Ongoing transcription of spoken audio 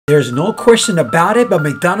There's no question about it, but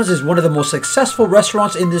McDonald's is one of the most successful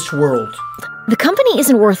restaurants in this world. The company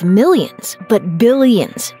isn't worth millions, but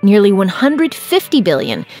billions, nearly 150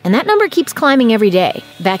 billion, and that number keeps climbing every day.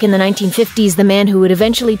 Back in the 1950s, the man who would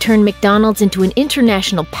eventually turn McDonald's into an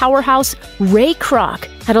international powerhouse, Ray Kroc,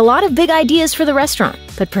 had a lot of big ideas for the restaurant,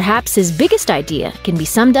 but perhaps his biggest idea can be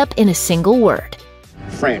summed up in a single word.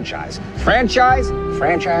 Franchise. Franchise,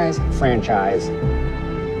 franchise, franchise,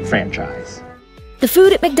 franchise. The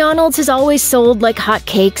food at McDonald's has always sold like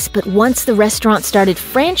hotcakes, but once the restaurant started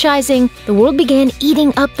franchising, the world began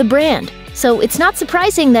eating up the brand. So it's not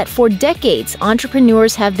surprising that for decades,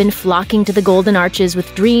 entrepreneurs have been flocking to the Golden Arches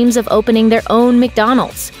with dreams of opening their own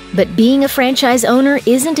McDonald's. But being a franchise owner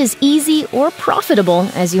isn't as easy or profitable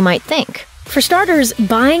as you might think. For starters,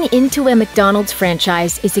 buying into a McDonald's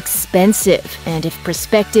franchise is expensive, and if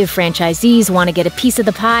prospective franchisees want to get a piece of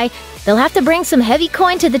the pie, they'll have to bring some heavy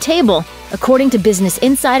coin to the table. According to Business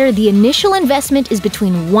Insider, the initial investment is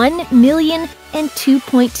between $1 million and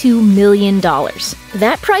 $2.2 million.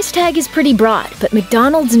 That price tag is pretty broad, but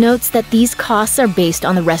McDonald's notes that these costs are based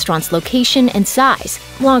on the restaurant's location and size.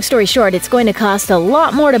 Long story short, it's going to cost a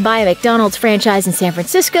lot more to buy a McDonald's franchise in San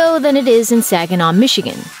Francisco than it is in Saginaw,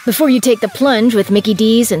 Michigan. Before you take the plunge with Mickey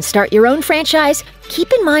D's and start your own franchise, keep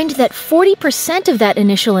in mind that 40% of that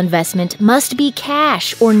initial investment must be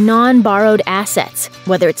cash or non-borrowed assets.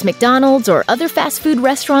 Whether it's McDonald's or other fast food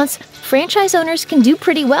restaurants, franchise owners can do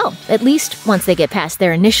pretty well, at least once they get past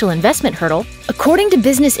their initial investment hurdle. According to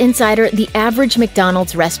Business Insider, the average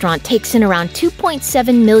McDonald's restaurant takes in around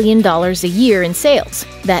 $2.7 million a year in sales.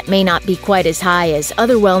 That may not be quite as high as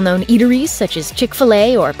other well-known eateries such as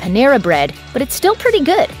Chick-fil-A or Panera Bread, but it's still pretty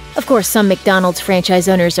good. Of course, some McDonald's franchise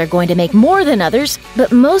owners are going to make more than others,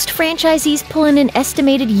 but most franchisees pull in an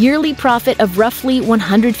estimated yearly profit of roughly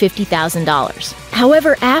 $150,000.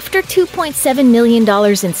 However, after $2.7 million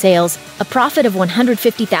in sales, a profit of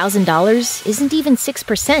 $150,000 isn't even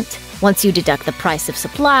 6%. Once you deduct the price of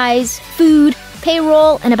supplies, food,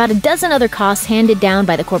 payroll, and about a dozen other costs handed down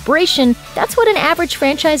by the corporation, that's what an average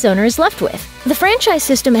franchise owner is left with. The franchise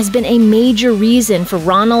system has been a major reason for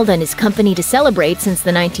Ronald and his company to celebrate since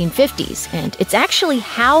the 1950s, and it's actually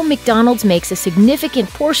how McDonald's makes a significant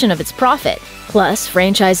portion of its profit. Plus,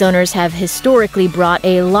 franchise owners have historically brought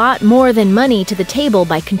a lot more than money to the table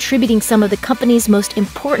by contributing some of the company's most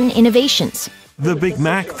important innovations. The Big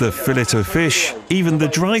Mac, the Filet-O-Fish, even the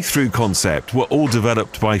drive-through concept were all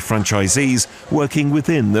developed by franchisees working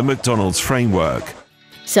within the McDonald's framework.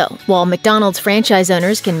 So, while McDonald's franchise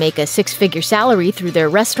owners can make a six-figure salary through their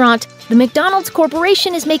restaurant, the McDonald's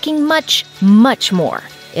Corporation is making much, much more.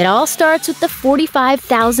 It all starts with the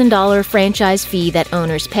 $45,000 franchise fee that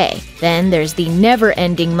owners pay. Then there's the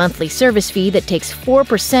never-ending monthly service fee that takes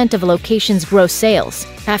 4% of a location's gross sales.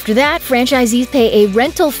 After that, franchisees pay a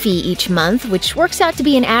rental fee each month, which works out to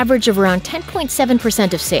be an average of around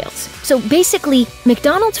 10.7% of sales. So basically,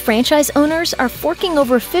 McDonald's franchise owners are forking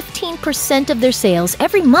over 15% of their sales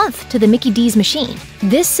every month to the Mickey D's machine.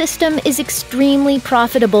 This system is extremely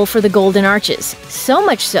profitable for the Golden Arches, so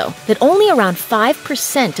much so that only around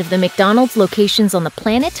 5% of the McDonald's locations on the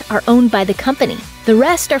planet are owned by the company. The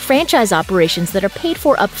rest are franchise operations that are paid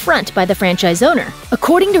for upfront by the franchise owner.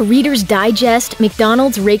 According to Reader's Digest,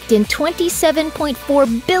 McDonald's raked in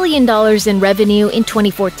 $27.4 billion in revenue in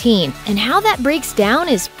 2014, and how that breaks down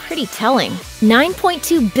is pretty telling.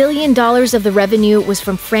 $9.2 billion of the revenue was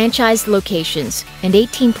from franchised locations, and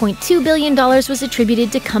 $18.2 billion was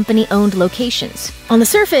attributed to company-owned locations. On the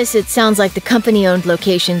surface, it sounds like the company-owned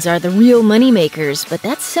locations are the real moneymakers, but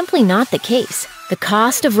that's simply not the case. The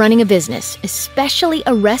cost of running a business, especially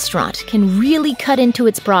a restaurant, can really cut into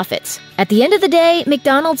its profits. At the end of the day,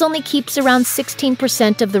 McDonald's only keeps around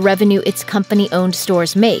 16% of the revenue its company-owned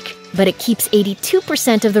stores make, but it keeps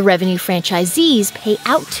 82% of the revenue franchisees pay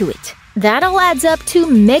out to it. That all adds up to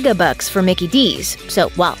megabucks for Mickey D's. So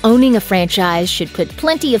while owning a franchise should put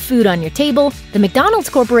plenty of food on your table, the McDonald's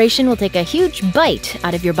Corporation will take a huge bite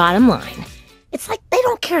out of your bottom line. It's like they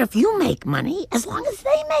don't care if you make money as long as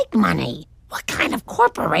they make money. What kind of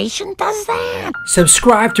corporation does that?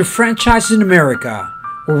 Subscribe to Franchises in America,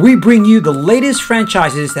 where we bring you the latest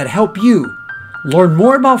franchises that help you learn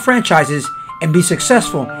more about franchises and be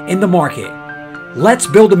successful in the market. Let's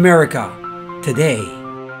build America today.